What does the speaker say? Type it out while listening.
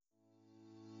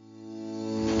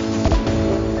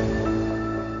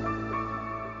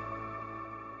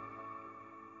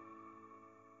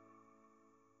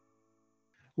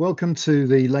Welcome to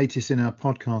the latest in our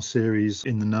podcast series,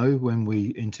 In the Know, when we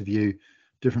interview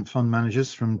different fund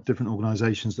managers from different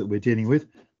organisations that we're dealing with.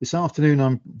 This afternoon,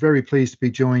 I'm very pleased to be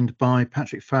joined by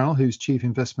Patrick Farrell, who's Chief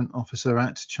Investment Officer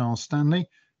at Charles Stanley.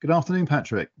 Good afternoon,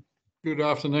 Patrick. Good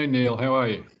afternoon, Neil. How are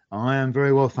you? I am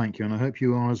very well, thank you, and I hope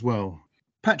you are as well.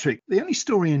 Patrick, the only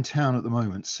story in town at the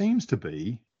moment seems to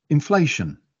be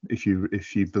inflation, if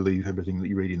you believe everything that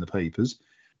you read in the papers.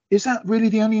 Is that really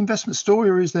the only investment story,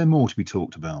 or is there more to be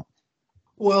talked about?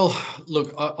 Well,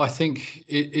 look, I think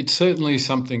it's certainly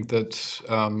something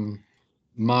that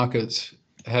markets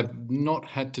have not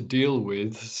had to deal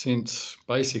with since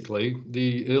basically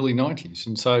the early 90s.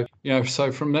 And so,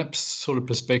 so from that sort of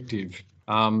perspective,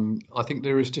 I think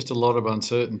there is just a lot of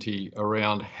uncertainty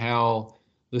around how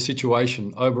the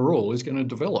situation overall is going to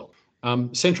develop.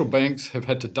 Central banks have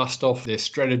had to dust off their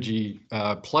strategy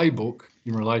playbook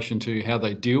in relation to how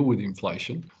they deal with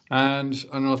inflation. And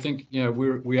I think,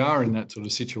 we are in that sort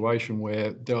of situation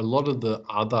where there are a lot of the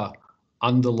other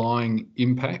underlying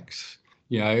impacts,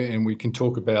 and we can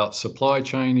talk about supply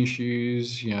chain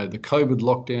issues, the COVID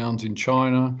lockdowns in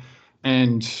China,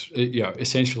 and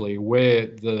essentially where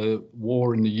the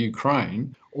war in the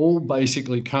Ukraine all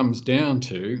basically comes down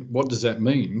to what does that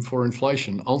mean for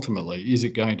inflation ultimately? Is it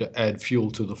going to add fuel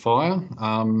to the fire?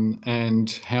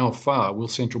 And how far will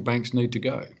central banks need to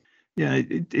go? Yeah,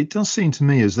 it does seem to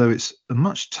me as though it's a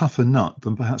much tougher nut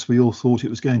than perhaps we all thought it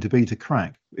was going to be to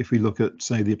crack. If we look at,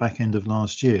 say, the back end of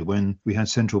last year, when we had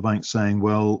central banks saying,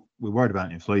 well, we're worried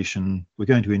about inflation, we're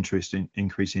going to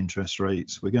increase interest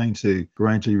rates, we're going to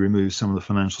gradually remove some of the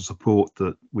financial support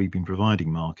that we've been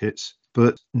providing markets.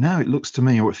 But now it looks to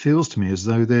me, or it feels to me, as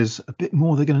though there's a bit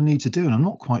more they're going to need to do, and I'm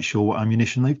not quite sure what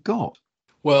ammunition they've got.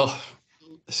 Well,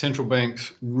 central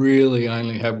banks really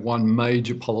only have one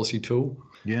major policy tool.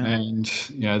 Yeah. And,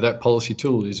 that policy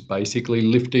tool is basically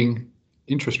lifting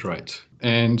interest rates.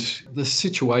 And the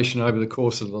situation over the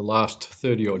course of the last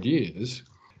 30 odd years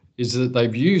is that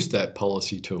they've used that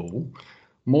policy tool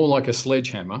more like a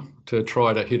sledgehammer to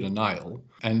try to hit a nail.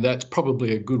 And that's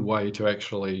probably a good way to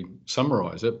actually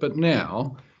summarize it. But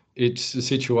now it's a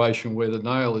situation where the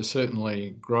nail is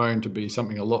certainly grown to be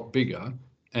something a lot bigger.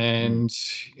 And,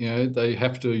 they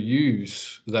have to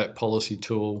use that policy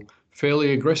tool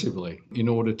fairly aggressively in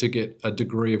order to get a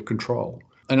degree of control.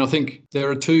 And I think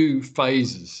there are two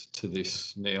phases to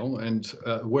this, Neil, and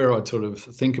where I sort of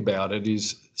think about it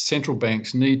is central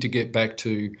banks need to get back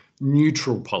to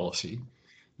neutral policy,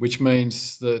 which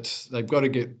means that they've got to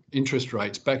get interest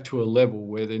rates back to a level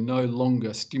where they're no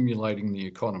longer stimulating the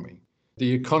economy.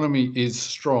 The economy is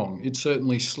strong. It's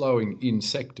certainly slowing in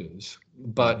sectors.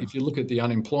 But if you look at the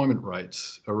unemployment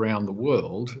rates around the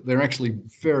world, they're actually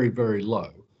very, very low.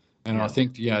 And I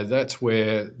think, that's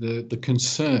where the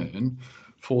concern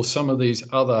for some of these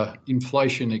other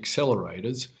inflation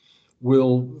accelerators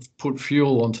will put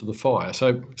fuel onto the fire.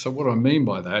 So what I mean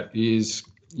by that is,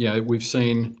 we've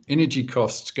seen energy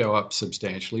costs go up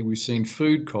substantially. We've seen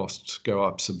food costs go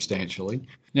up substantially.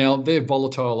 Now, they're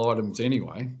volatile items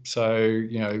anyway. So,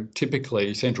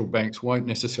 typically central banks won't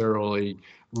necessarily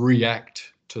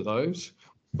react to those.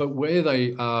 But where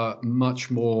they are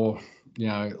much more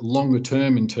longer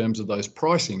term in terms of those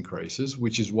price increases,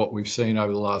 which is what we've seen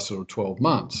over the last sort of 12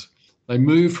 months, they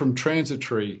move from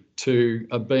transitory to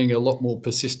being a lot more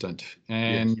persistent.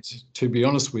 And yes, to be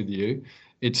honest with you,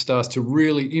 it starts to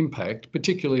really impact,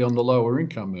 particularly on the lower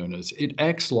income earners. It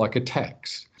acts like a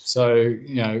tax. So,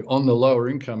 on the lower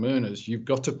income earners, you've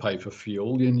got to pay for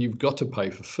fuel and you've got to pay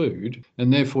for food,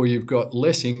 and therefore you've got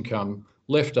less income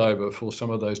left over for some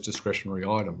of those discretionary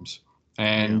items.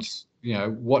 And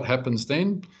what happens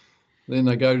then? Then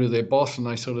they go to their boss and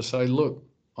they sort of say, look,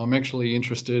 I'm actually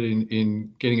interested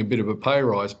in getting a bit of a pay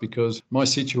rise because my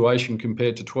situation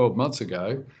compared to 12 months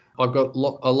ago, I've got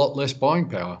a lot less buying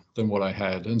power than what I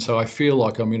had. And so I feel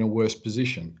like I'm in a worse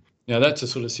position. Now, that's a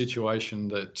sort of situation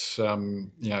that,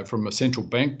 from a central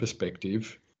bank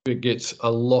perspective, it gets a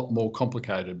lot more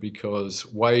complicated because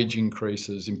wage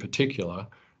increases in particular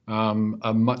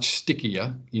are much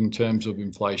stickier in terms of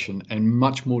inflation and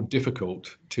much more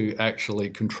difficult to actually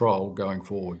control going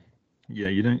forward. Yeah,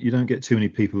 you don't get too many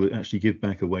people that actually give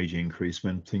back a wage increase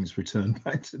when things return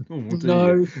back to normal, do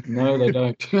you? No, they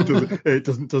don't. It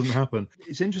doesn't happen.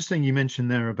 It's interesting you mentioned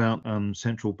there about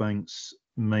central banks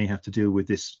may have to deal with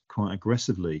this quite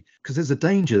aggressively, because there's a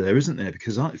danger there, isn't there?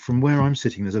 Because from where I'm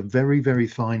sitting, there's a very, very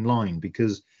fine line,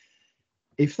 because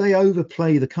if they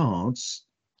overplay the cards,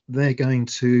 they're going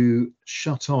to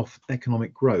shut off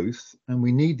economic growth, and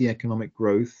we need the economic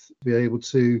growth to be able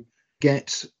to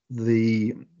get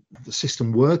the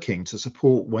system working to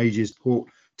support wages, support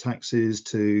taxes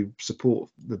to support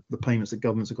the payments that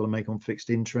governments have got to make on fixed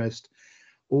interest,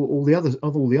 all the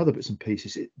other bits and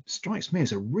pieces. It strikes me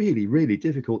as a really, really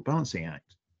difficult balancing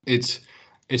act. It's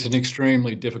an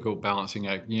extremely difficult balancing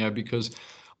act, because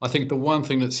I think the one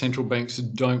thing that central banks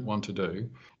don't want to do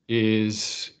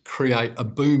is create a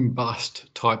boom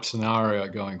bust type scenario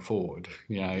going forward,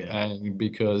 and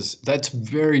because that's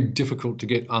very difficult to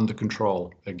get under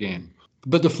control again.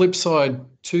 But the flip side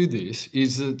to this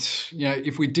is that,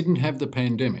 if we didn't have the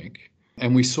pandemic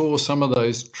and we saw some of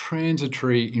those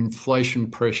transitory inflation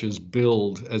pressures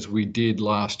build as we did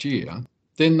last year,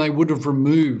 then they would have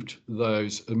removed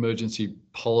those emergency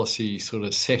policy sort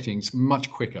of settings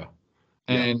much quicker.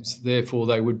 And therefore,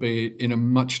 they would be in a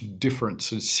much different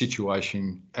sort of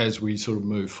situation as we sort of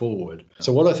move forward.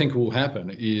 So what I think will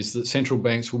happen is that central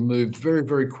banks will move very,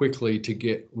 very quickly to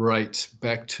get rates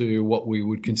back to what we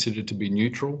would consider to be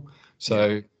neutral.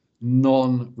 So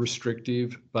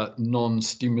non-restrictive, but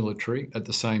non-stimulatory at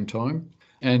the same time.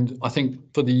 And I think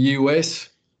for the US,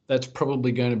 that's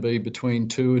probably going to be between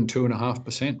 2 and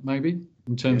 2.5% maybe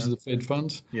in terms of the Fed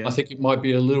funds. I think it might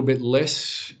be a little bit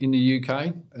less in the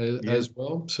UK as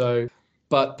well. So,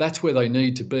 but that's where they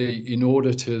need to be in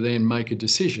order to then make a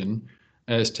decision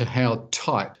as to how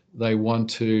tight they want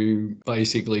to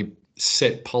basically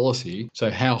set policy. So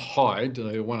how high do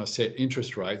they want to set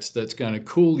interest rates that's going to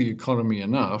cool the economy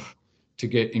enough to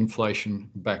get inflation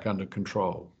back under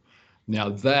control? Now,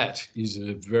 that is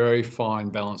a very fine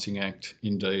balancing act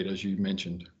indeed, as you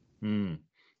mentioned.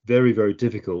 Very, very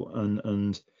difficult.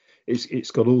 And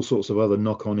it's got all sorts of other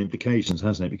knock-on implications,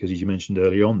 hasn't it? Because as you mentioned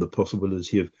earlier on, the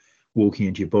possibility of walking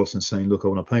into your boss and saying, look, I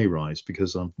want a pay rise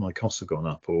because my costs have gone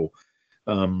up, or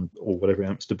whatever it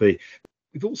happens to be.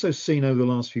 We've also seen over the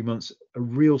last few months a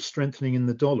real strengthening in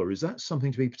the dollar. Is that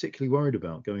something to be particularly worried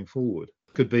about going forward?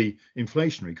 Could be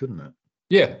inflationary, couldn't it?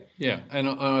 Yeah. And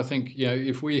I think,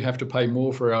 if we have to pay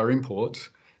more for our imports,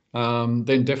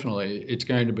 then definitely it's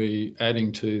going to be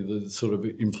adding to the sort of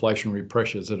inflationary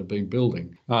pressures that have been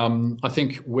building. I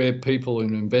think where people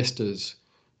and investors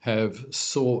have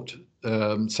sought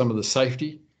some of the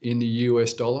safety in the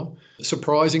US dollar,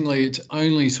 surprisingly, it's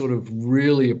only sort of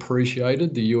really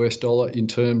appreciated the US dollar in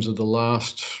terms of the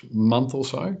last month or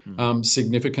so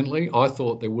significantly. I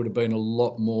thought there would have been a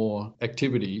lot more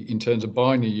activity in terms of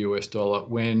buying the US dollar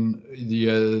when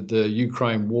the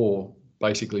Ukraine war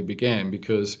basically began,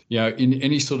 because, in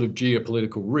any sort of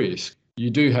geopolitical risk,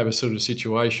 you do have a sort of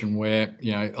situation where,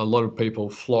 a lot of people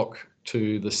flock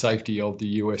to the safety of the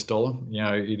US dollar.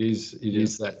 It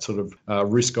is that sort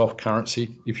of risk-off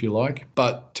currency, if you like.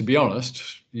 But to be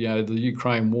honest, the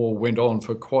Ukraine war went on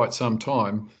for quite some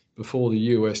time before the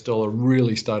US dollar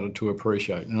really started to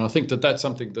appreciate. And I think that that's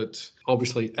something that's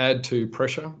obviously add to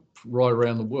pressure right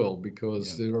around the world,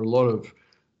 because there are a lot of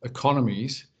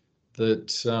economies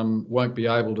that won't be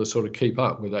able to sort of keep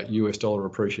up with that US dollar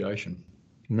appreciation.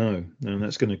 No,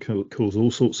 that's going to cause all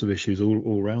sorts of issues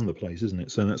all around the place, isn't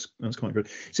it? So that's quite good.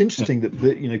 It's interesting that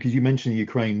because you mentioned the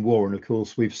Ukraine war, and of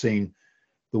course we've seen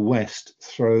the West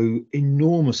throw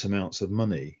enormous amounts of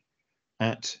money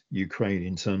at Ukraine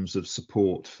in terms of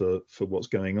support for what's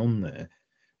going on there.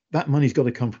 That money's got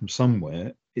to come from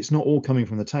somewhere. It's not all coming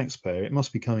from the taxpayer. It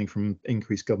must be coming from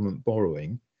increased government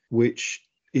borrowing, which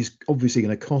is obviously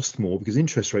going to cost more because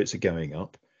interest rates are going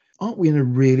up. Aren't we in a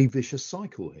really vicious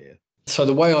cycle here? So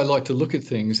the way I like to look at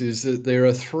things is that there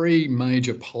are three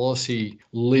major policy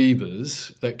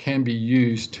levers that can be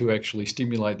used to actually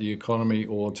stimulate the economy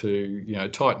or to,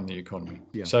 tighten the economy.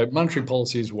 So monetary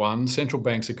policy is one, central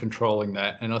banks are controlling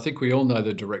that, and I think we all know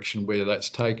the direction where that's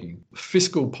taking.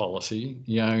 Fiscal policy,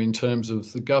 in terms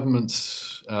of the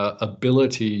government's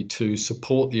ability to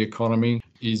support the economy,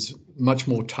 is much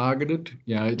more targeted,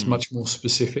 it's much more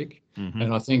specific.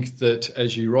 And I think that,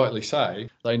 as you rightly say,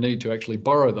 they need to actually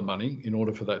borrow the money in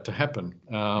order for that to happen.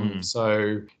 And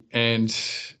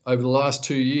over the last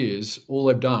 2 years, all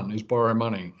they've done is borrow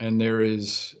money. And there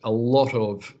is a lot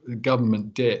of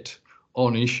government debt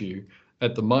on issue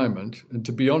at the moment. And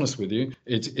to be honest with you,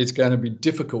 it's going to be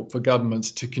difficult for governments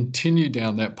to continue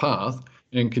down that path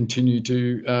and continue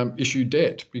to issue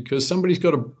debt, because somebody's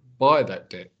got to buy that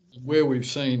debt. Where we've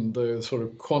seen the sort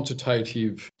of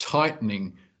quantitative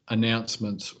tightening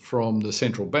announcements from the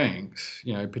central banks,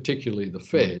 particularly the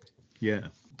Fed,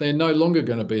 they're no longer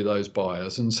going to be those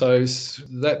buyers. And so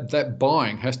that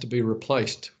buying has to be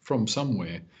replaced from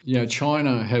somewhere.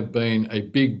 China have been a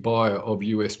big buyer of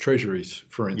US treasuries,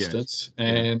 for instance,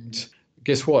 and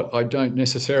guess what? I don't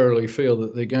necessarily feel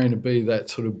that they're going to be that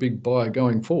sort of big buyer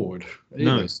going forward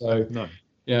either.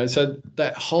 Yeah, so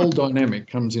that whole dynamic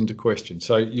comes into question.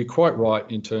 So you're quite right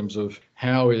in terms of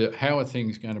how are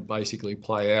things going to basically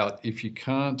play out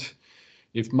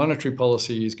if monetary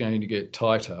policy is going to get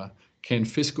tighter, can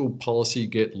fiscal policy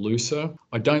get looser?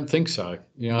 I don't think so.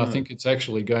 I think it's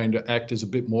actually going to act as a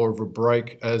bit more of a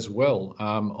brake as well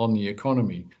on the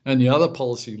economy. And the other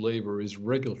policy lever is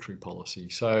regulatory policy.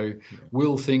 So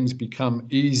will things become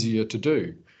easier to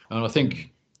do? And I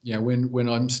think when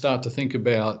I start to think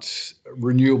about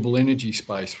renewable energy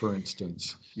space, for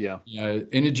instance,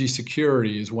 energy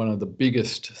security is one of the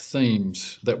biggest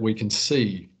themes that we can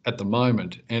see at the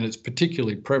moment, and it's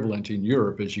particularly prevalent in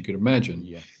Europe, as you could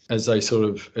imagine, as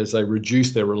they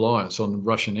reduce their reliance on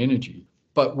Russian energy.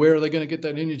 But where are they going to get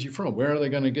that energy from? Where are they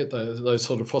going to get those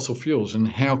sort of fossil fuels, and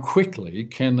how quickly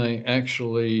can they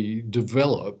actually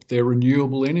develop their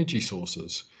renewable energy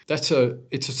sources?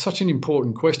 It's such an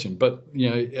important question, but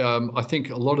I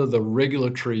think a lot of the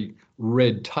regulatory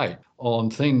red tape on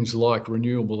things like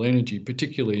renewable energy,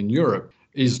 particularly in Europe,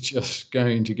 is just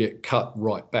going to get cut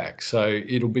right back. So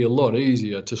it'll be a lot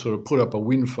easier to sort of put up a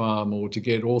wind farm or to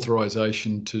get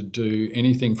authorization to do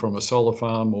anything from a solar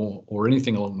farm or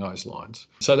anything along those lines.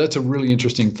 So that's a really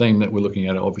interesting theme that we're looking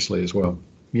at, obviously, as well.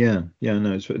 No,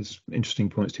 it's interesting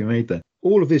points to be made there.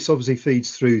 All of this obviously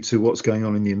feeds through to what's going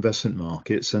on in the investment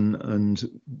markets, and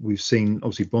we've seen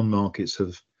obviously bond markets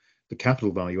the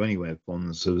capital value anyway of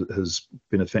bonds has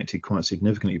been affected quite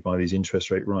significantly by these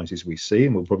interest rate rises we see,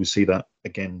 and we'll probably see that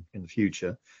again in the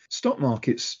future. Stock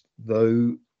markets,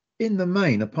 though, in the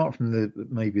main, apart from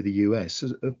maybe the US,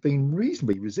 have been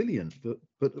reasonably resilient,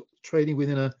 but trading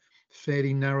within a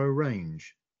fairly narrow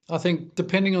range. I think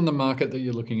depending on the market that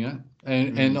you're looking at,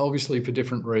 and obviously for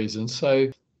different reasons.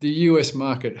 So the US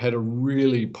market had a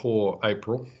really poor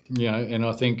April, and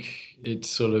I think it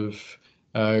sort of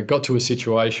got to a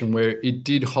situation where it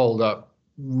did hold up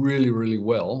really, really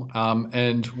well.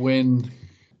 And when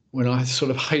I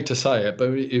sort of hate to say it, but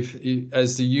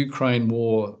as the Ukraine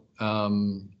war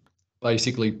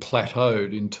basically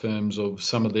plateaued in terms of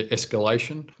some of the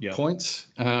escalation points,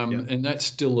 and that's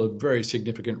still a very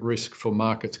significant risk for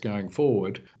markets going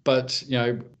forward. But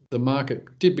the market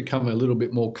did become a little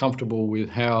bit more comfortable with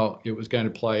how it was going to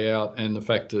play out, and the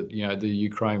fact that the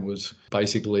Ukraine was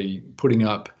basically putting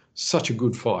up such a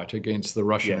good fight against the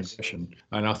Russian aggression.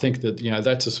 And I think that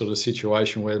that's a sort of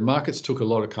situation where markets took a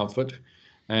lot of comfort,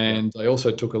 and they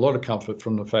also took a lot of comfort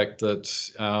from the fact that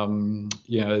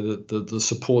the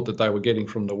support that they were getting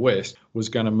from the West was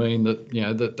going to mean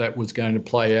that that was going to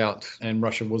play out, and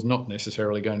Russia was not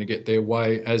necessarily going to get their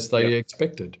way as they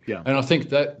expected. And I think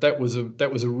that was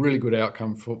a really good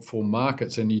outcome for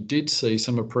markets, and you did see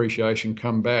some appreciation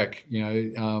come back.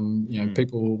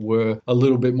 People were a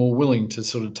little bit more willing to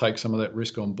sort of take some of that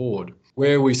risk on board.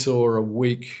 Where we saw a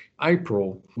weak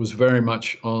April was very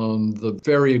much on the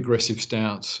very aggressive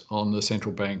stance on the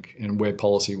central bank and where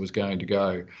policy was going to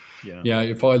go.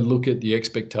 If I look at the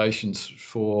expectations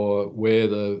for where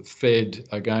the Fed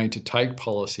are going to take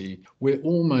policy, we're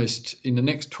almost in the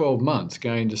next 12 months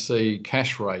going to see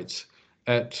cash rates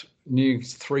at near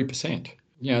 3%.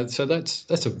 So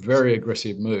that's a very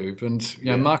aggressive move, and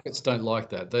markets don't like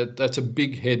that. That's a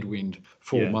big headwind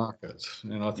for markets,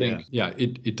 and I think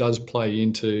it does play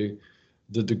into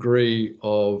the degree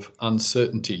of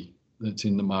uncertainty that's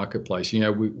in the marketplace.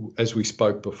 As we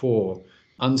spoke before,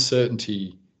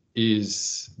 uncertainty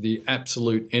is the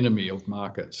absolute enemy of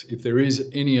markets. If there is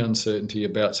any uncertainty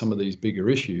about some of these bigger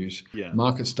issues,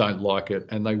 markets don't like it,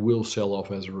 and they will sell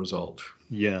off as a result.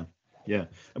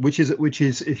 Which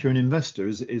is if you're an investor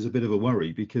is a bit of a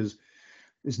worry, because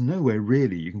there's nowhere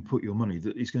really you can put your money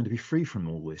that is going to be free from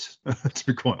all this, to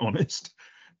be quite honest.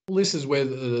 Well, this is where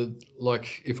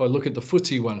if I look at the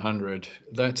FTSE 100,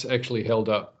 that's actually held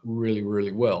up really,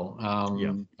 really well.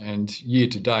 And year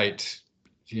to date,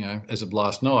 as of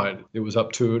last night, it was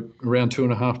up to around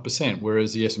 2.5%,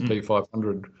 whereas the S&P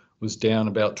 500 was down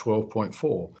about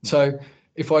 12.4%. So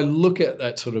if I look at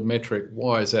that sort of metric,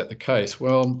 why is that the case?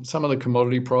 Well, some of the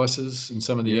commodity prices and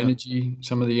some of the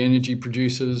energy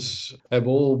producers have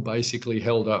all basically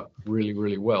held up really,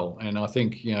 really well. And I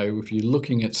think, if you're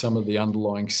looking at some of the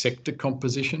underlying sector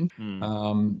composition,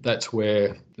 that's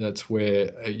where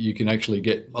you can actually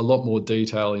get a lot more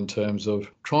detail in terms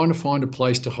of trying to find a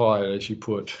place to hide, as you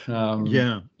put.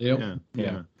 It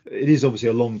is obviously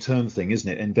a long-term thing,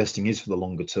 isn't it? Investing is for the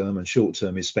longer term, and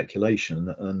short-term is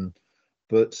speculation.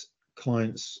 But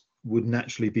clients would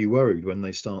naturally be worried when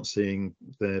they start seeing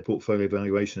their portfolio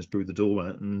valuations through the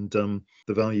doormat and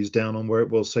the value's down on where it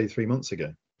was, say, 3 months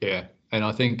ago. Yeah. And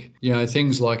I think,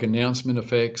 things like announcement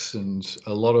effects and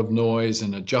a lot of noise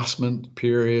and adjustment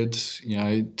periods,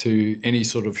 to any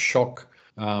sort of shock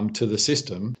to the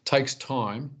system takes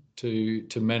time to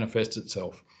manifest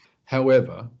itself.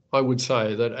 However, I would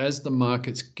say that as the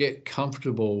markets get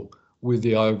comfortable with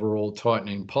the overall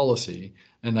tightening policy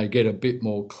and they get a bit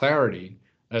more clarity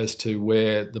as to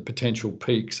where the potential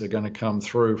peaks are going to come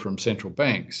through from central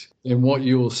banks, then what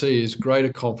you will see is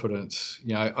greater confidence.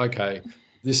 Okay,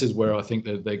 this is where I think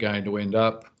that they're going to end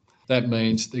up. That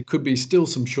means there could be still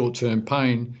some short-term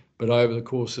pain, but over the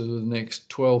course of the next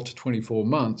 12 to 24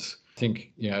 months, I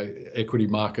think equity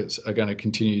markets are going to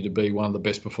continue to be one of the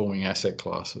best performing asset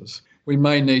classes. We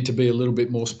may need to be a little bit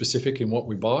more specific in what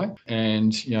we buy,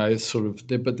 and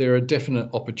but there are definite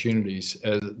opportunities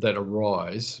that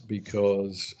arise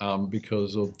because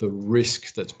of the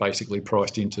risk that's basically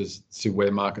priced into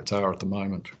where markets are at the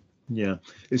moment. Yeah,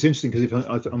 it's interesting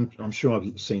because I'm sure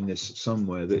I've seen this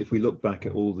somewhere, that if we look back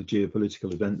at all the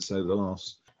geopolitical events over the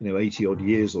last 80 odd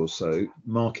years or so,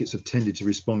 markets have tended to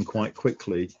respond quite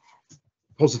quickly,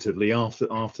 positively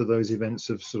after those events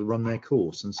have sort of run their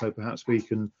course, and so perhaps we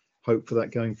can hope for that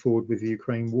going forward with the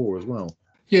Ukraine war as well.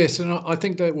 Yes, and I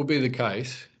think that will be the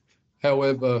case.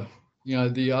 However,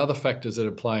 the other factors that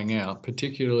are playing out,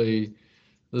 particularly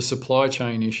the supply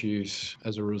chain issues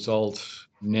as a result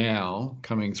now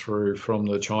coming through from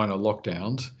the China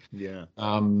lockdowns,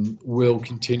 will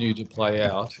continue to play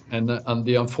out. And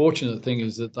the unfortunate thing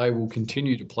is that they will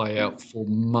continue to play out for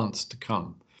months to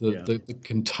come. The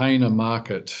container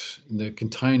market, the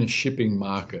container shipping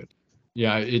market,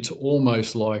 it's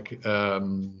almost like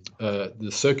the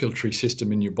circulatory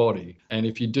system in your body. And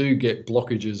if you do get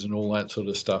blockages and all that sort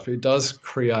of stuff, it does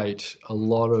create a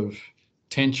lot of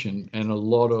tension and a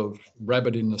lot of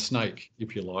rabbit in the snake,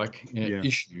 if you like,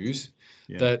 issues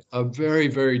that are very,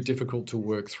 very difficult to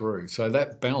work through. So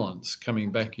that balance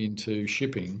coming back into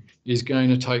shipping is going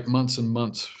to take months and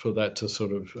months for that to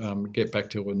sort of get back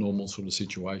to a normal sort of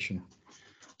situation.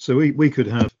 So we could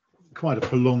have quite a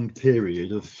prolonged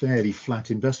period of fairly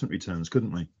flat investment returns,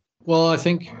 couldn't we? Well, I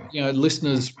think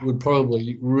listeners would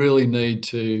probably really need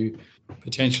to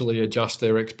potentially adjust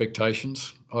their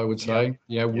expectations, I would say.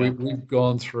 We've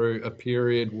gone through a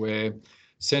period where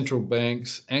central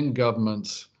banks and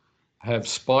governments have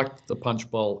spiked the punch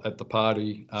bowl at the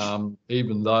party,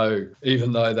 even though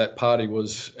that party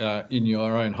was in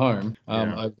your own home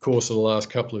over the course of the last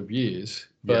couple of years.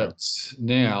 But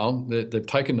now they've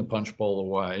taken the punch bowl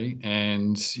away,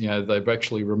 and they've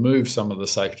actually removed some of the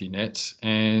safety nets,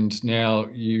 and now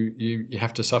you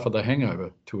have to suffer the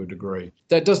hangover to a degree.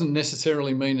 That doesn't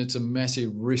necessarily mean it's a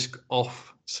massive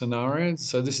risk-off scenario.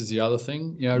 So this is the other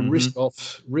thing.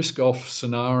 Risk-off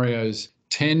scenarios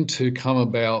tend to come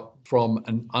about from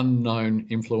an unknown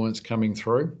influence coming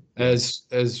through.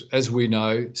 As we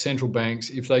know, central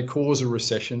banks, if they cause a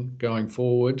recession going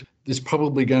forward, it's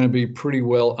probably going to be pretty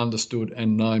well understood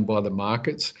and known by the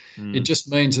markets. It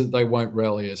just means that they won't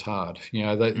rally as hard.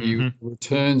 The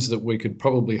returns that we could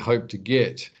probably hope to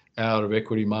get out of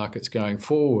equity markets going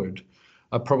forward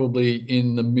are probably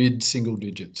in the mid-single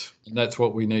digits. And that's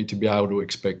what we need to be able to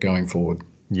expect going forward.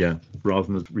 Yeah, rather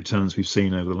than the returns we've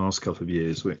seen over the last couple of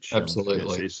years, which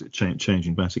absolutely is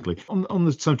changing dramatically. On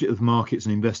the subject of markets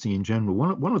and investing in general,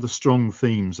 one of the strong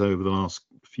themes over the last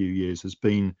few years has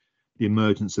been the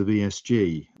emergence of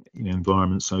ESG,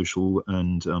 environment, social,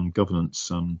 and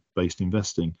governance-based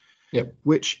investing. Yep.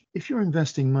 Which, if you're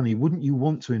investing money, wouldn't you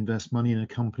want to invest money in a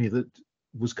company that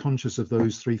was conscious of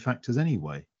those three factors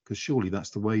anyway? Because surely that's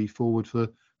the way forward for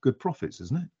good profits,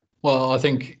 isn't it? Well, I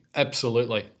think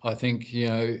absolutely. I think,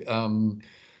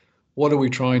 what are we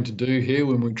trying to do here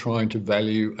when we're trying to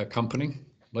value a company,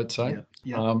 let's say?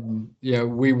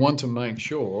 We want to make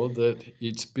sure that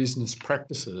its business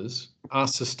practices are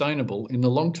sustainable in the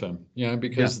long term,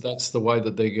 because that's the way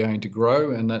that they're going to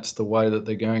grow, and that's the way that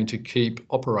they're going to keep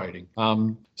operating.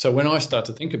 So when I start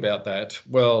to think about that,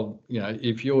 well,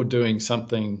 if you're doing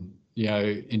something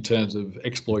in terms of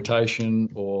exploitation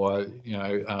or,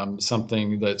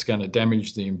 something that's going to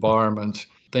damage the environment,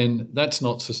 then that's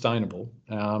not sustainable.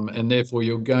 And therefore,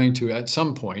 you're going to, at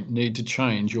some point, need to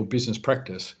change your business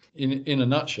practice. In a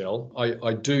nutshell,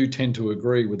 I do tend to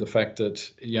agree with the fact that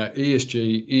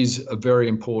ESG is a very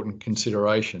important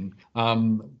consideration,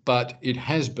 but it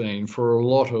has been for a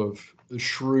lot of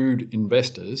shrewd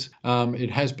investors. It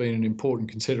has been an important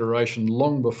consideration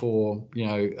long before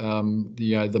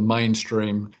the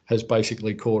mainstream has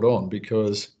basically caught on.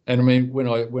 Because, and I mean,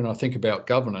 when I think about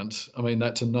governance, I mean,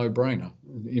 that's a no-brainer.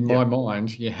 In my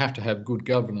mind, you have to have good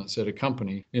governance at a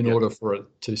company in order for it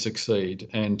to succeed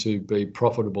and to be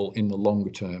profitable in the longer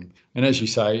term. And as you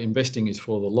say, investing is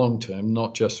for the long term,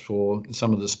 not just for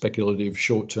some of the speculative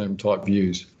short-term type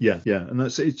views. And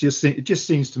it just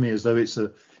seems to me as though it's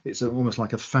it's almost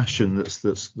like a fashion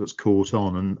that's caught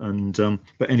on,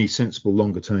 but any sensible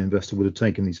longer term investor would have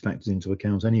taken these factors into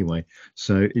account anyway.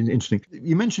 So interesting.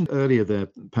 You mentioned earlier there,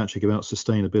 Patrick, about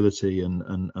sustainability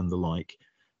and the like.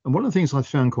 And one of the things I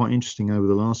found quite interesting over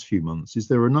the last few months is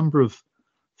there are a number of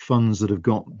funds that have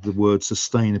got the word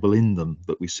sustainable in them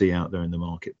that we see out there in the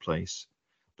marketplace,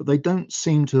 but they don't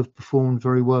seem to have performed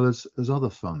very well as other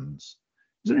funds.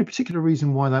 Is there any particular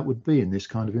reason why that would be in this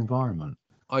kind of environment?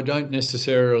 I don't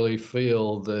necessarily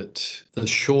feel that the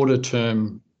shorter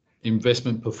term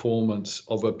investment performance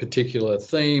of a particular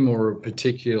theme or a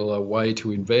particular way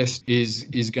to invest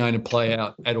is going to play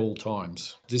out at all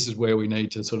times. This is where we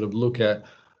need to sort of look at,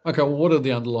 okay, well, what are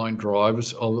the underlying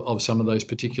drivers of some of those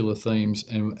particular themes,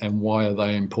 and why are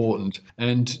they important?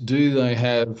 And do they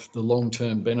have the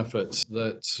long-term benefits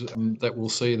that will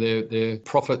see their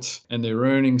profits and their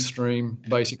earnings stream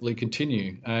basically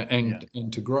continue and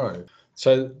to grow?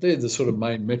 So they're the sort of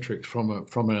main metrics from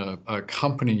a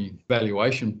company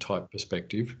valuation type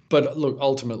perspective. But look,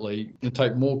 ultimately, you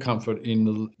take more comfort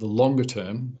in the longer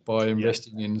term by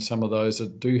investing in some of those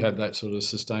that do have that sort of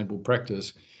sustainable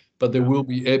practice. But there will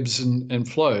be ebbs and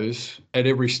flows at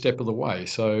every step of the way.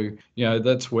 So,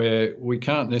 that's where we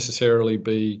can't necessarily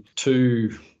be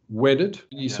too wedded to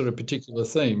any sort of particular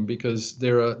theme, because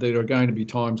there are going to be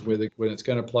times when it's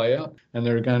going to play out, and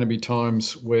there are going to be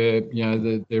times where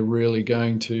they're really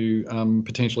going to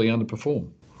potentially underperform.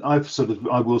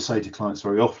 I will say to clients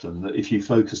very often that if you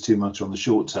focus too much on the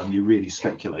short term, you're really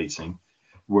speculating.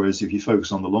 Whereas if you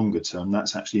focus on the longer term,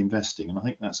 that's actually investing. And I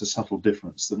think that's a subtle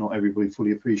difference that not everybody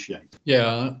fully appreciates.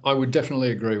 Yeah, I would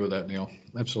definitely agree with that, Neil.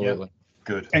 Absolutely. Yeah.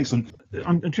 Good. Excellent.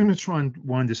 I'm going to try and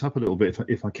wind this up a little bit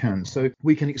if I can. So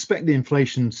we can expect the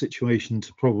inflation situation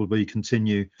to probably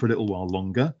continue for a little while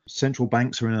longer. Central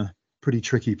banks are in a pretty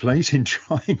tricky place in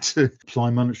trying to apply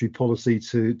monetary policy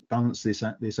to balance this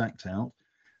act out.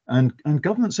 And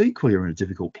governments equally are in a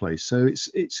difficult place. So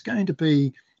it's going to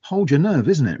be hold your nerve,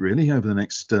 isn't it, really, over the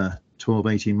next 12,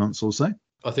 18 months or so?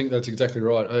 I think that's exactly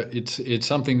right. It's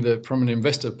something that, from an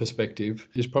investor perspective,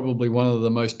 is probably one of the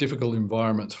most difficult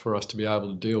environments for us to be able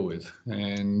to deal with.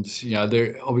 And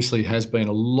there obviously has been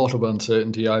a lot of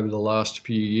uncertainty over the last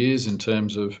few years in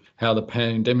terms of how the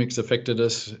pandemic's affected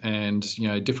us, and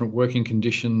different working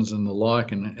conditions and the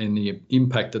like, and the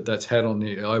impact that's had on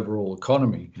the overall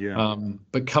economy. Yeah.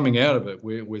 But coming out of it,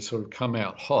 we're sort of come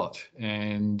out hot,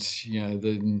 and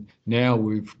then now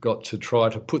we've got to try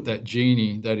to put that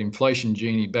inflation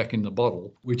genie back in the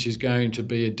bottle, which is going to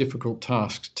be a difficult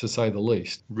task, to say the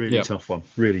least. Really tough one.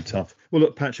 Really tough. Well,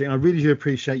 look, Patrick, I really do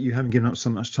appreciate you having given up so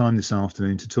much time this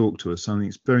afternoon to talk to us. I think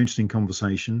it's a very interesting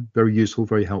conversation, very useful,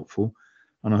 very helpful.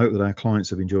 And I hope that our clients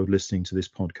have enjoyed listening to this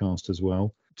podcast as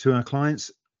well. To our clients,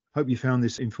 hope you found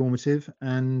this informative,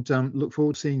 and look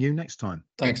forward to seeing you next time.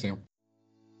 Thanks, Neil.